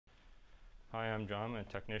Hi, I'm John. I'm a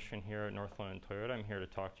technician here at Northland Toyota. I'm here to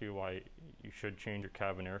talk to you why you should change your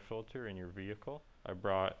cabin air filter in your vehicle. I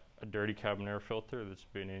brought a dirty cabin air filter that's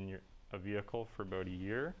been in a vehicle for about a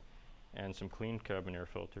year and some clean cabin air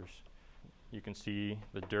filters. You can see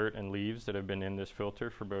the dirt and leaves that have been in this filter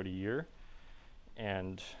for about a year,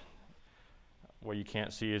 and what you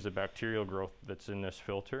can't see is the bacterial growth that's in this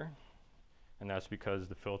filter, and that's because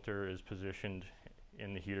the filter is positioned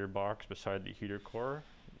in the heater box beside the heater core.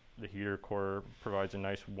 The heater core provides a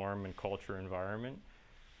nice warm and culture environment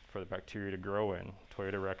for the bacteria to grow in.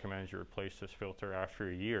 Toyota recommends you replace this filter after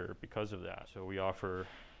a year because of that. So we offer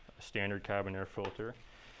a standard cabin air filter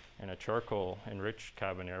and a charcoal enriched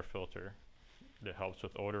cabin air filter that helps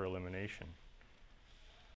with odor elimination.